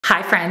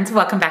Hi friends,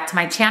 welcome back to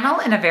my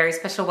channel and a very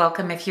special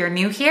welcome if you're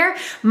new here.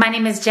 My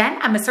name is Jen.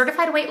 I'm a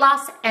certified weight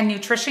loss and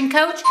nutrition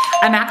coach.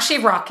 I'm actually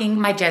rocking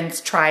my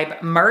Jen's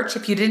Tribe merch.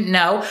 If you didn't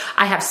know,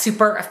 I have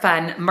super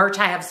fun merch.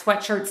 I have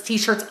sweatshirts,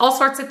 t-shirts, all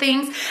sorts of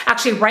things.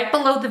 Actually, right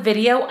below the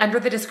video, under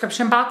the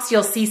description box,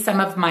 you'll see some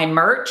of my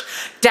merch.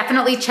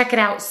 Definitely check it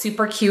out,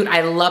 super cute.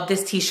 I love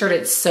this t-shirt,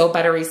 it's so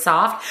buttery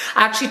soft.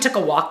 I actually took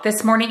a walk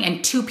this morning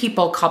and 2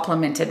 people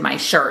complimented my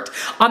shirt.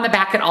 On the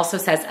back, it also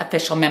says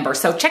official member.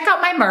 So check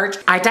out my merch.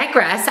 I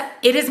digress.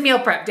 It is meal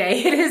prep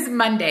day. It is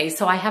Monday.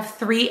 So I have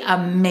 3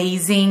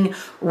 amazing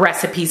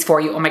recipes for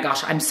you. Oh my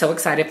gosh, I'm so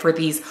excited for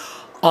these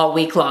all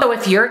week long. So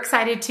if you're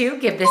excited too,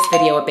 give this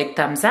video a big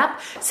thumbs up,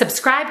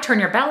 subscribe,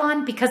 turn your bell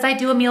on because I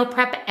do a meal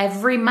prep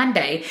every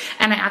Monday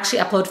and I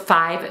actually upload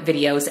 5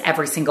 videos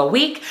every single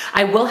week.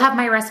 I will have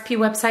my recipe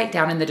website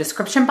down in the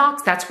description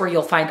box. That's where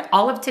you'll find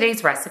all of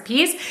today's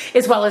recipes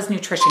as well as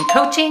nutrition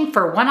coaching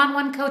for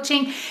one-on-one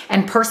coaching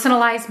and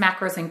personalized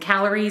macros and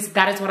calories.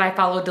 That is what I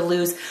follow to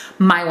lose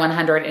my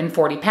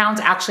 140 pounds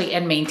actually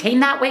and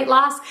maintain that weight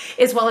loss,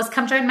 as well as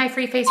come join my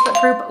free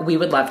Facebook group. We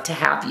would love to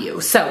have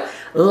you. So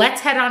let's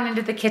head on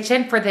into the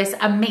kitchen for this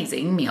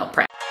amazing meal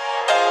prep.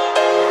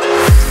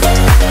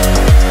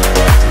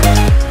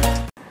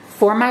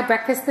 For my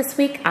breakfast this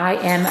week, I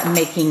am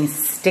making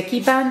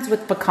sticky buns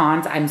with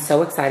pecans. I'm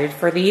so excited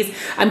for these.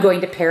 I'm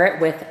going to pair it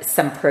with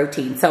some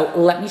protein. So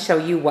let me show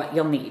you what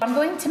you'll need. I'm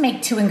going to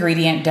make 2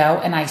 ingredient dough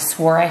and I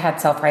swore I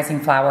had self-rising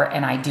flour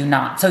and I do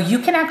not. So you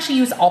can actually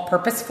use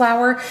all-purpose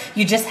flour.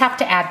 You just have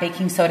to add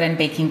baking soda and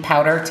baking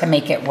powder to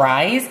make it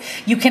rise.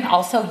 You can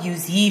also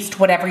use yeast,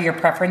 whatever your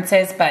preference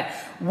is, but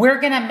we're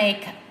gonna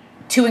make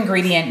 2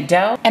 ingredient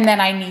dough, and then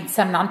I need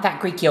some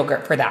non-fat Greek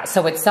yogurt for that.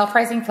 So it's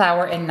self-rising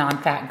flour and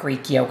non-fat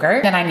Greek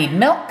yogurt. Then I need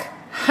milk,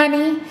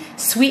 honey,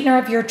 sweetener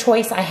of your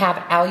choice. I have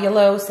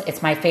allulose.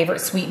 It's my favorite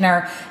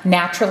sweetener,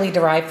 naturally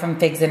derived from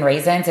figs and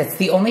raisins. It's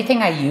the only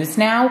thing I use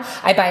now.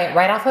 I buy it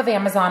right off of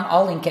Amazon.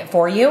 I'll link it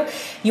for you.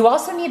 You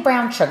also need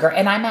brown sugar,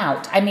 and I'm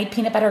out. I made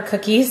peanut butter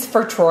cookies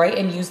for Troy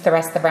and used the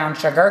rest of the brown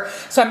sugar.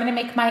 So I'm gonna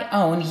make my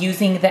own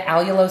using the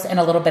allulose and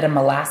a little bit of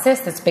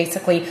molasses. That's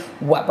basically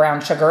what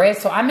brown sugar is.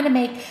 So I'm gonna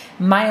make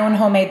my own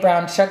homemade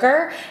brown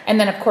sugar, and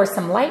then of course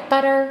some light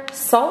butter,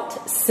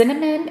 salt,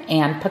 cinnamon,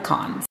 and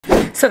pecans.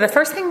 So the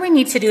first thing we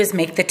need to do is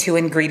make the 2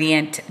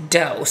 ingredient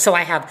dough. So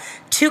I have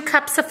 2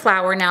 cups of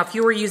flour. Now, if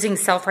you were using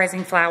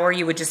self-rising flour,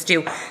 you would just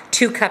do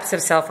 2 cups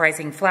of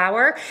self-rising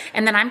flour.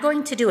 And then I'm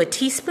going to do a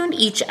teaspoon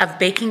each of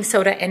baking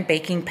soda and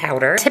baking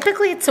powder.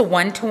 Typically, it's a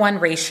 1-to-1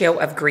 ratio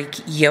of Greek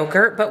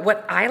yogurt, but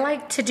what I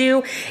like to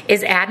do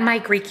is add my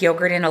Greek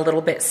yogurt in a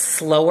little bit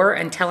slower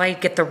until I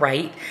get the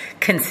right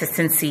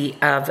consistency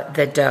of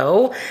the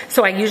dough.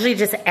 So I usually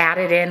just add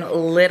it in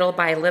little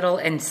by little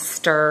and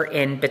stir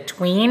in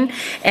between.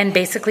 And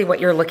basically what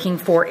you're looking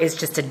for is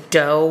just a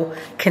dough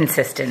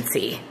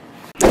consistency.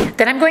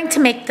 Then I'm going to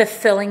make the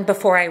filling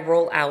before I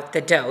roll out the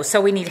dough.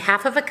 So we need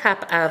 1/2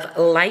 cup of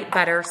light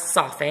butter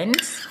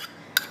softened.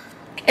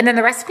 And then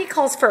the recipe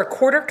calls for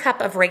 1/4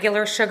 cup of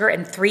regular sugar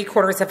and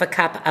 3/4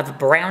 cup of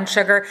brown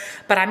sugar,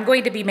 but I'm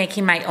going to be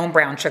making my own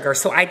brown sugar.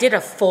 So I did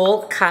a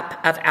full cup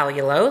of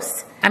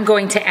allulose. I'm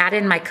going to add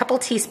in my couple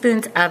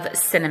teaspoons of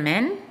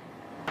cinnamon,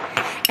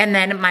 and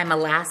then my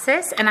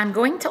molasses, and I'm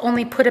going to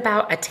only put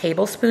about a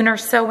tablespoon or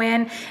so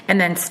in,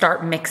 and then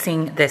start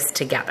mixing this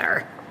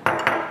together.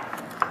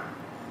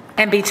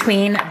 And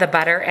between the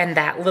butter and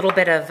that little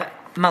bit of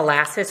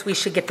molasses, we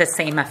should get the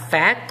same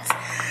effect.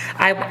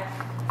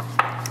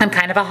 I'm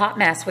kind of a hot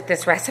mess with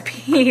this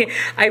recipe.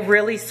 I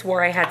really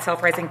swore I had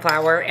self-rising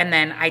flour, and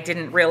then I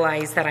didn't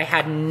realize that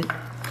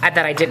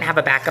I didn't have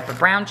a backup of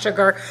brown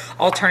sugar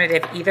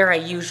alternative either. I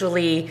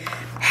usually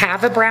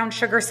have a brown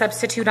sugar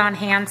substitute on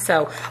hand,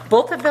 so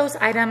both of those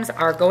items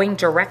are going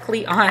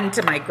directly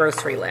onto my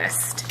grocery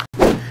list.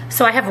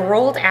 So I have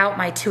rolled out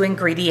my 2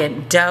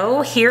 ingredient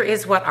dough. Here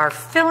is what our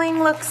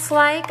filling looks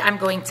like. I'm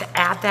going to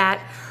add that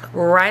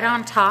right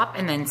on top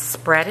and then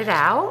spread it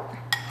out.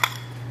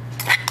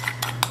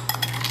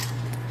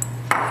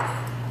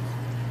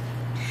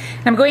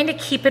 I'm going to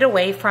keep it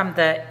away from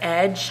the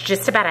edge,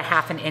 just about a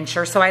 1/2 inch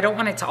or so. I don't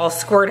want it to all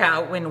squirt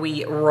out when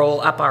we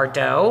roll up our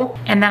dough.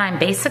 And then I'm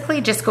basically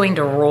just going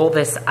to roll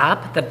this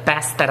up the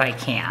best that I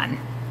can.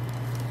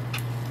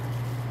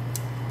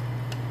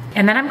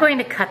 And then I'm going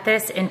to cut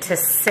this into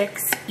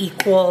 6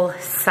 equal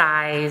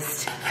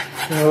sized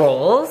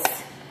rolls.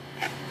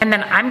 And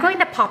then I'm going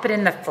to pop it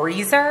in the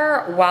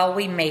freezer while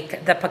we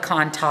make the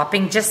pecan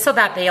topping, just so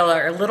that they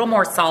are a little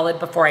more solid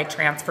before I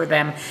transfer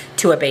them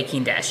to a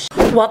baking dish.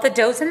 While the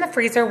dough's in the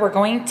freezer, we're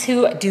going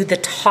to do the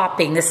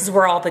topping. This is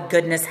where all the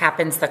goodness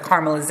happens, the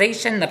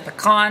caramelization, the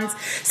pecans.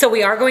 So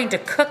we are going to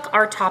cook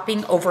our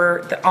topping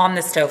on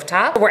the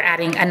stovetop. We're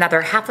adding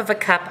another 1/2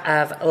 cup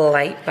of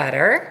light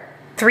butter,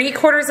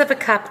 3/4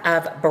 cup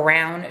of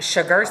brown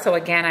sugar. So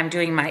again, I'm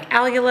doing my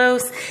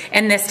allulose,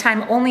 and this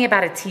time only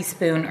about a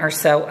teaspoon or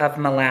so of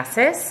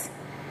molasses,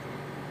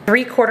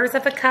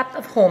 3/4 cup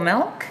of whole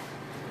milk,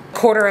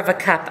 1/4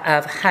 cup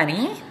of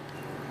honey,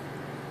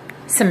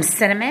 some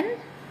cinnamon,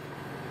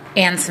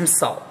 and some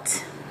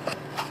salt.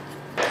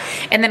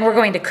 And then we're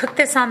going to cook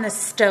this on the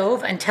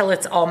stove until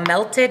it's all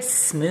melted,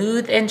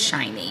 smooth, and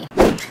shiny.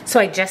 So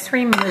I just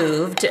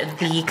removed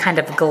the kind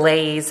of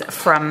glaze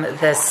from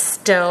the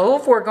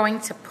stove. We're going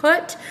to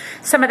put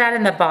some of that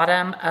in the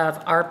bottom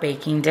of our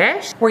baking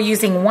dish. We're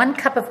using 1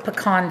 cup of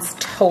pecans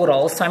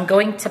total, so I'm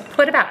going to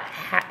put about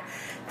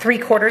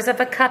 3/4 of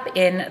a cup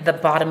in the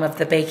bottom of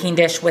the baking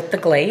dish with the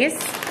glaze.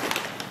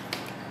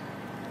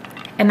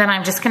 And then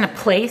I'm just gonna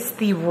place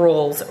the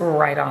rolls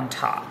right on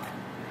top.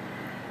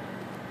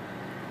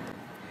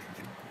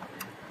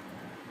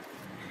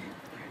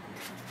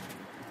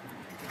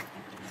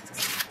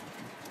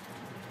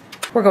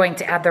 We're going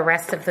to add the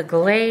rest of the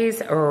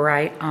glaze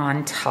right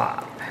on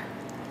top.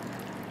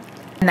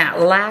 And that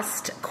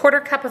last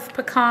 1/4 cup of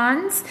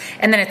pecans,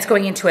 and then it's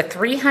going into a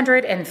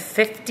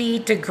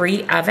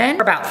 350-degree oven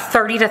for about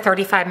 30 to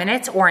 35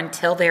 minutes or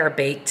until they're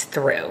baked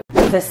through.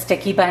 The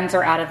sticky buns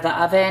are out of the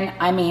oven.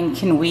 I mean,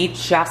 can we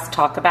just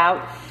talk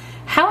about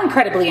how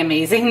incredibly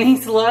amazing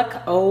these look?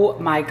 Oh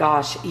my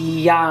gosh,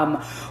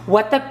 yum.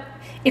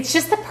 It's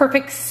just the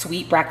perfect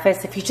sweet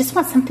breakfast. If you just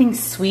want something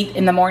sweet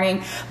in the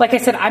morning, like I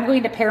said, I'm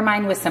going to pair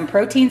mine with some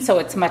protein so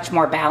it's much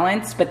more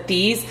balanced, but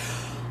these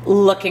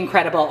look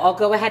incredible. I'll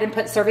go ahead and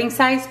put serving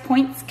size,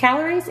 points,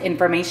 calories,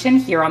 information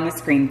here on the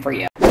screen for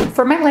you.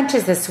 For my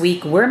lunches this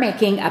week, we're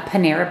making a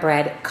Panera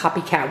bread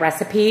copycat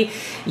recipe.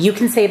 You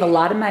can save a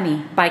lot of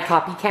money by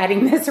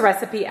copycatting this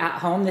recipe at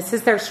home. This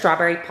is their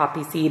strawberry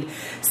poppy seed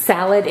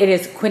salad. It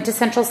is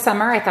quintessential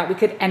summer. I thought we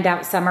could end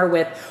out summer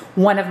with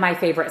one of my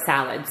favorite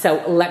salads.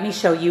 So let me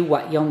show you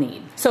what you'll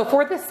need. So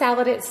for the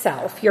salad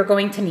itself, you're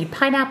going to need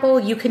pineapple.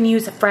 You can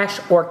use fresh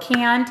or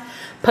canned.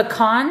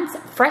 Pecans,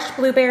 fresh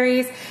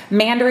blueberries,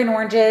 mandarin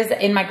oranges.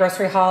 In my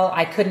grocery haul,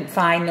 I couldn't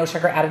find no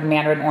sugar added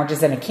mandarin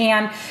oranges in a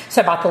can,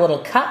 so I bought the little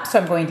cup, so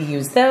I'm going to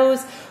use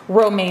those.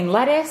 Romaine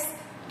lettuce,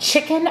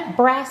 chicken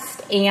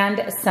breast,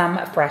 and some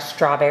fresh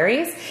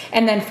strawberries.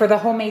 And then for the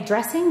homemade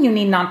dressing, you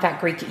need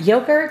non-fat Greek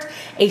yogurt,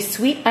 a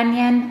sweet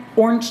onion,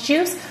 orange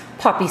juice,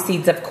 poppy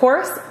seeds of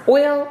course,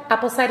 oil,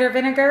 apple cider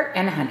vinegar,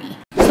 and honey.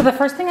 So the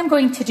first thing I'm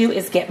going to do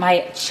is get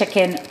my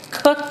chicken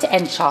cooked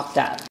and chopped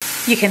up.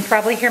 You can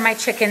probably hear my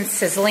chicken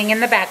sizzling in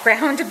the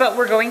background, but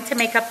we're going to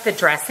make up the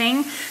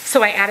dressing.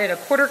 So I added a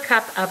 1/4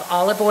 cup of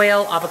olive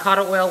oil,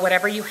 avocado oil,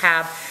 whatever you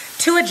have,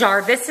 to a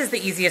jar. This is the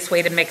easiest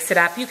way to mix it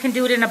up. You can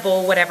do it in a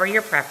bowl, whatever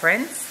your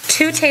preference.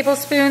 2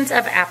 tablespoons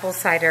of apple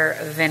cider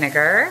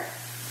vinegar,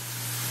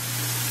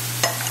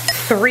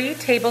 3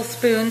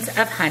 tablespoons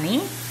of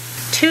honey,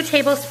 2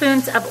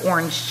 tablespoons of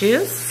orange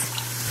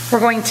juice. We're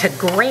going to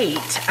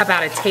grate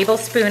about a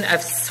tablespoon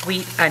of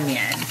sweet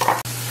onion,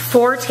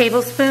 4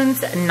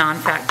 tablespoons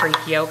non-fat Greek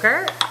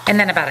yogurt, and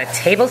then about a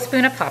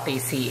tablespoon of poppy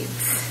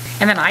seeds.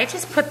 And then I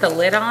just put the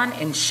lid on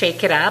and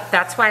shake it up.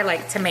 That's why I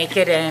like to make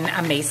it in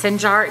a mason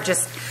jar. It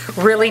just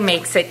really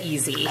makes it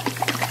easy.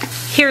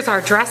 Here's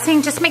our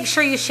dressing. Just make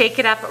sure you shake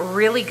it up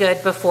really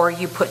good before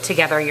you put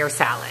together your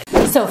salad.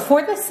 So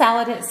for the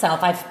salad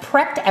itself, I've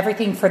prepped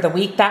everything for the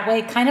week that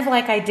way, kind of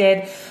like I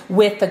did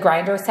with the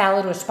grinder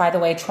salad, which by the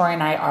way, Troy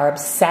and I are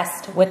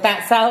obsessed with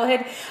that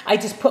salad. I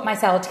just put my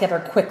salad together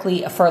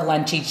quickly for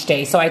lunch each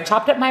day. So I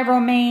chopped up my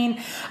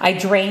romaine, I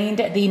drained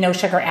the no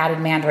sugar added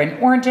mandarin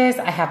oranges,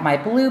 I have my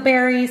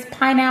blueberries,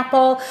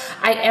 pineapple.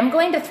 I am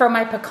going to throw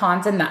my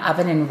pecans in the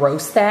oven and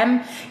roast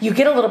them. You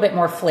get a little bit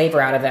more flavor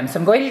out of them. So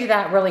I'm going to do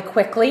that really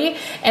quickly,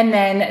 and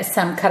then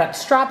some cut up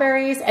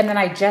strawberries, and then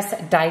I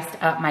just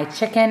diced up my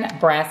chicken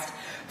breast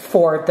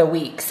for the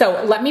week.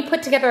 So let me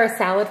put together a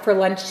salad for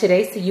lunch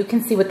today so you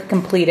can see what the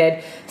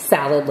completed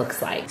salad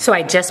looks like. So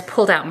I just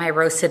pulled out my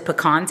roasted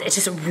pecans. It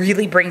just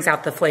really brings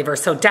out the flavor.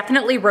 So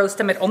definitely roast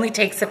them. It only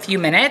takes a few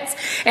minutes.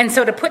 And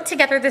so to put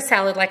together the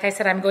salad, like I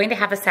said, I'm going to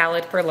have a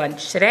salad for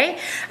lunch today.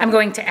 I'm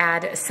going to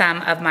add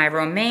some of my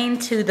romaine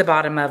to the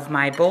bottom of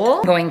my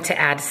bowl. I'm going to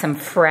add some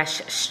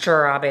fresh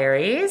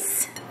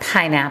strawberries,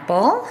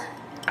 pineapple,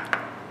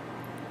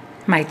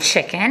 my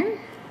chicken,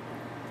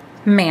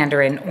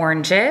 mandarin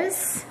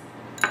oranges,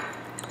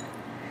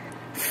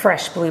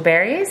 fresh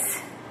blueberries,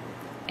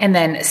 and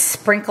then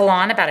sprinkle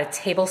on about a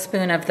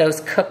tablespoon of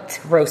those cooked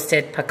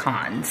roasted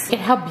pecans.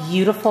 Look at how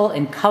beautiful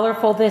and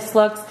colorful this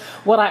looks.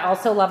 What I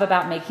also love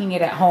about making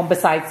it at home,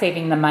 besides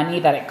saving the money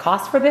that it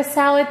costs for this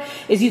salad,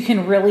 is you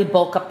can really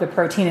bulk up the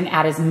protein and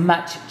add as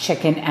much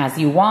chicken as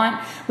you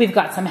want. We've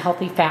got some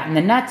healthy fat in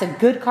the nuts, a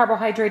good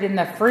carbohydrate in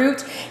the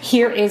fruit.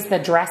 Here is the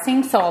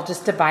dressing, so I'll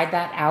just divide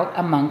that out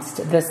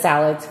amongst the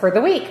salads for the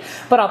week.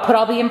 But I'll put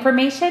all the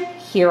information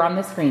here on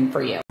the screen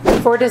for you.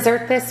 For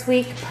dessert this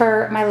week,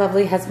 per my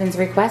lovely husband's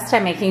request,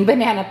 I'm making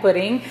banana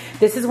pudding.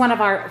 This is one of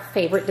our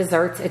favorite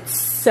desserts. It's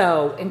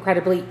so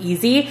incredibly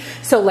easy.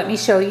 So let me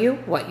show you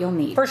what you'll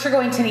need. First, you're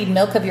going to need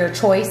milk of your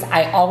choice.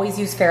 I always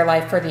use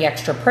Fairlife for the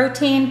extra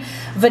protein.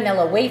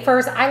 Vanilla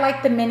wafers. I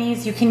like the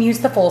minis. You can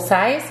use the full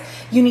size.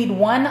 You need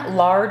 1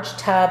 large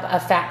tub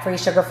of fat-free,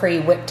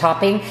 sugar-free whipped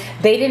topping.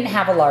 They didn't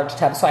have a large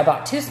tub, so I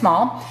bought 2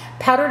 small.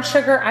 Powdered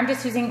sugar, I'm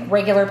just using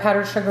regular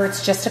powdered sugar.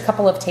 It's just a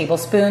couple of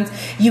tablespoons.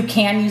 You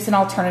can use an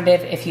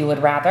alternative if you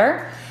would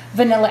rather.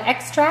 vanilla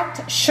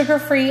extract,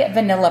 sugar-free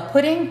vanilla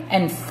pudding,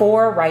 and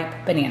 4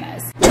 ripe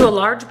bananas. To a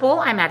large bowl,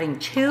 I'm adding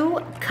 2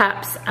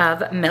 cups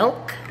of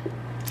milk,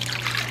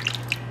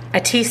 a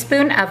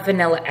teaspoon of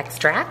vanilla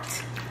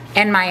extract,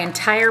 and my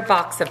entire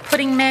box of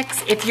pudding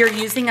mix. If you're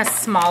using a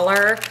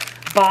smaller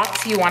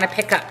box, you want to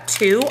pick up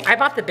 2. I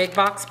bought the big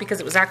box because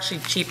it was actually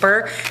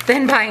cheaper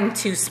than buying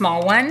 2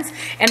 small ones.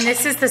 And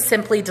this is the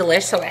Simply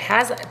Delish, so it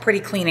has pretty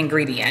clean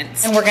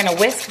ingredients. And we're gonna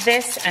whisk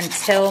this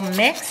until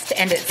mixed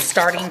and it's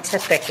starting to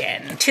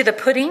thicken. To the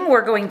pudding,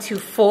 we're going to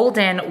fold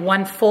in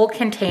 1 full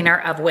container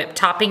of whipped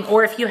topping,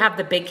 or if you have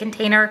the big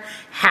container,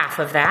 half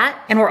of that.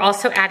 And we're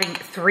also adding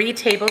 3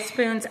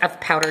 tablespoons of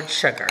powdered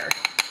sugar.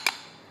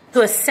 To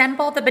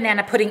assemble the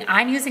banana pudding,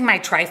 I'm using my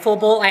trifle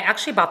bowl. I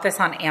actually bought this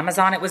on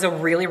Amazon. It was a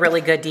really,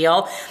 really good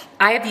deal.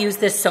 I have used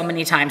this so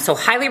many times, so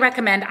highly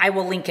recommend. I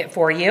will link it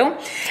for you.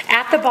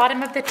 At the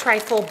bottom of the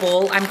trifle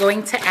bowl, I'm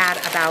going to add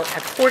about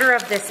 1/4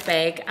 of this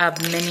bag of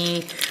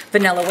mini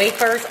vanilla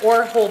wafers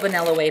or whole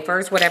vanilla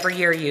wafers, whatever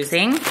you're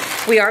using.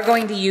 We are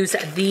going to use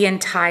the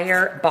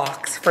entire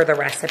box for the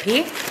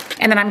recipe.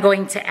 And then I'm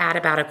going to add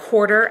about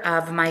 1/4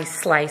 of my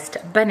sliced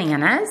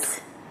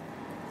bananas,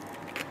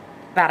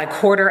 about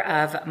 1/4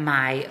 of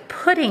my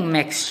pudding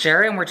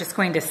mixture, and we're just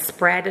going to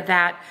spread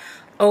that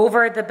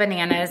over the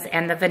bananas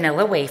and the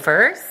vanilla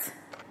wafers.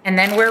 And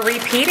then we're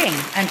repeating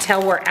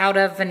until we're out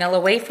of vanilla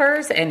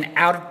wafers and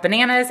out of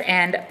bananas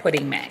and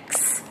pudding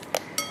mix.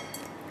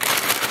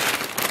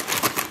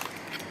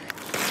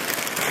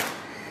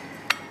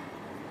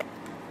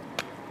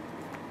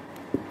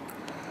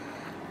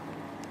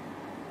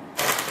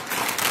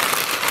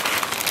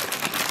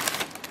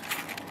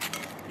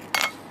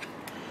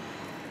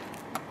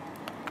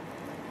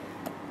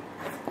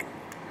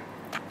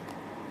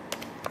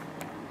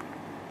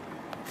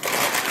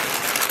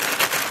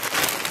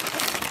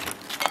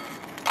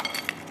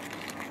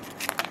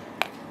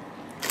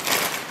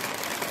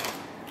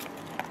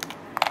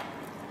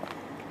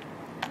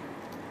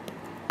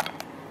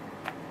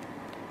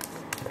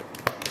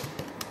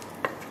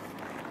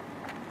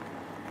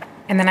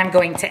 And then I'm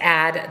going to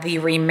add the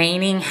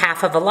remaining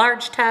half of a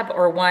large tub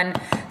or 1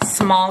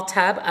 small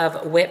tub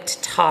of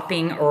whipped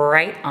topping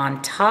right on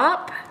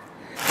top.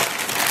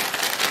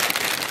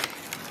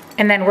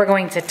 And then we're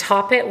going to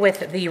top it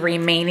with the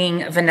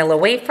remaining vanilla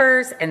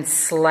wafers and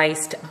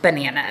sliced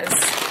bananas.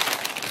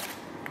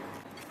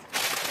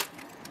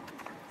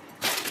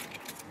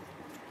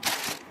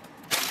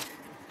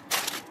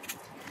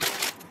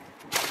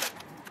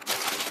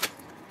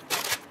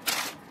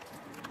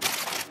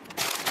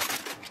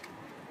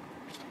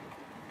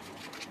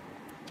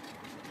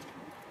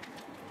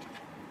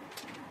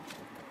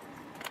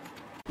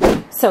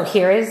 So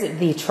here is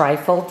the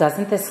trifle.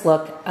 Doesn't this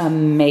look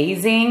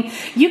amazing?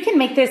 You can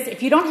make this,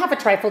 if you don't have a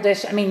trifle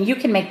dish, I mean, you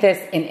can make this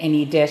in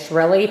any dish,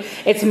 really.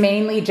 It's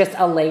mainly just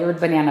a layered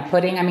banana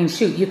pudding. I mean,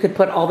 shoot, you could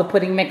put all the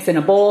pudding mix in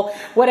a bowl,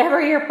 whatever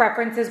your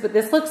preference is, but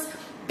this looks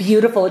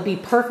beautiful. It'd be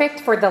perfect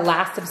for the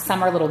last of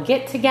summer little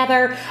get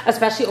together,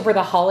 especially over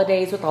the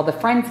holidays with all the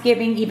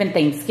Friendsgiving, even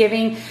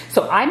Thanksgiving.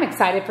 So I'm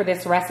excited for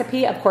this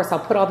recipe. Of course, I'll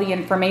put all the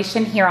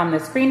information here on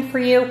the screen for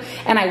you,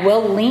 and I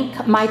will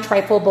link my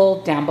trifle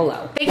bowl down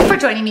below. Thank you for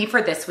joining me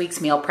for this week's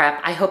meal prep.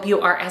 I hope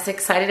you are as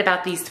excited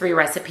about these 3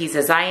 recipes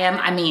as I am.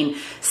 I mean,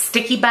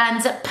 sticky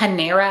buns,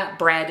 Panera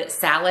bread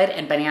salad,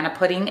 and banana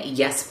pudding.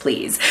 Yes,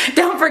 please.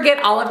 Don't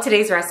forget, all of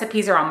today's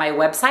recipes are on my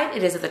website.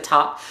 It is at the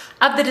top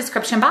of the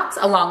description box,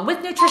 along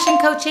with nutrition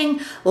coaching,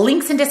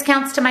 links and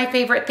discounts to my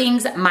favorite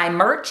things, my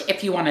merch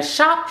if you want to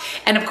shop,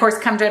 and of course,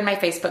 come join my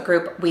Facebook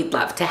group. We'd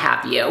love to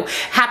have you.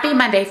 Happy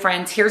Monday,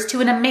 friends. Here's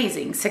to an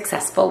amazing,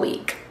 successful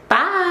week.